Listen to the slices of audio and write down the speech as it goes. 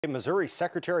Missouri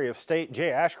Secretary of State Jay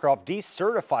Ashcroft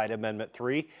decertified Amendment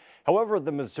 3. However,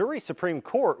 the Missouri Supreme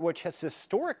Court, which has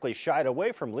historically shied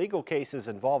away from legal cases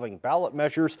involving ballot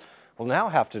measures, will now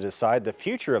have to decide the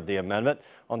future of the amendment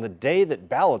on the day that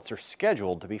ballots are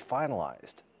scheduled to be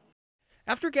finalized.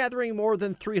 After gathering more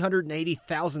than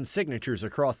 380,000 signatures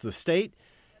across the state,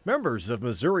 members of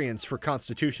Missourians for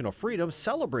Constitutional Freedom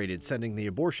celebrated sending the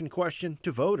abortion question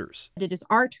to voters. It is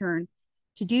our turn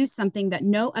to do something that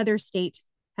no other state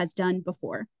has done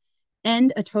before: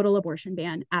 end a total abortion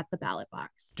ban at the ballot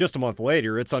box. Just a month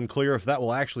later, it's unclear if that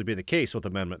will actually be the case with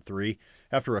Amendment 3,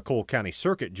 after a Cole County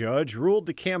Circuit judge ruled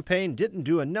the campaign didn't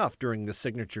do enough during the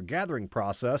signature gathering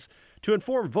process to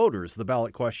inform voters the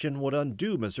ballot question would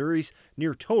undo Missouri's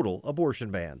near-total abortion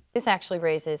ban. This actually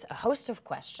raises a host of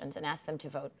questions and asks them to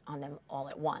vote on them all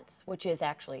at once, which is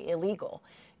actually illegal.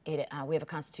 We have a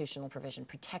constitutional provision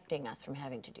protecting us from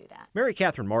having to do that. Mary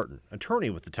Catherine Martin,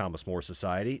 attorney with the Thomas More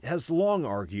Society, has long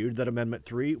argued that Amendment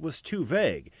 3 was too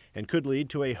vague and could lead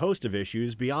to a host of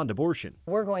issues beyond abortion.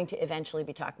 We're going to eventually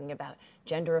be talking about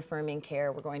gender-affirming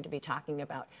care. We're going to be talking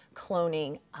about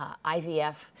cloning,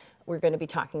 IVF. We're going to be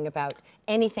talking about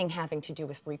anything having to do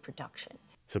with reproduction.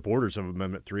 Supporters of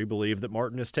Amendment 3 believe that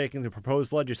Martin is taking the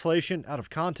proposed legislation out of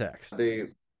context.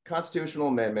 The constitutional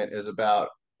amendment is about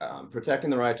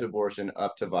protecting the right to abortion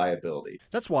up to viability.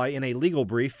 That's why in a legal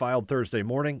brief filed Thursday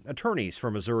morning, attorneys for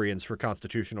Missourians for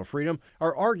Constitutional Freedom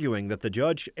are arguing that the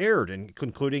judge erred in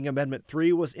concluding Amendment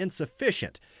 3 was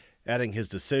insufficient, adding his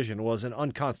decision was an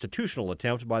unconstitutional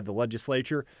attempt by the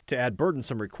legislature to add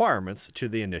burdensome requirements to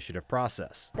the initiative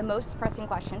process. The most pressing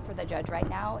question for the judge right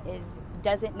now is,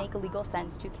 does it make legal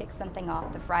sense to kick something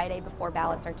off the Friday before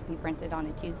ballots are to be printed on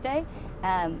a Tuesday?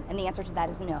 And the answer to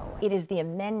that is no. It is the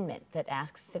amendment that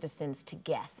asks citizens to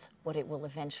guess what it will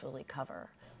eventually cover.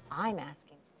 I'm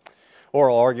asking.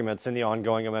 Oral arguments in the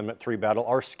ongoing Amendment 3 battle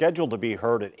are scheduled to be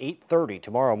heard at 8:30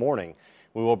 tomorrow morning.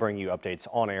 We will bring you updates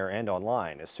on air and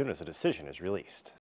online as soon as a decision is released.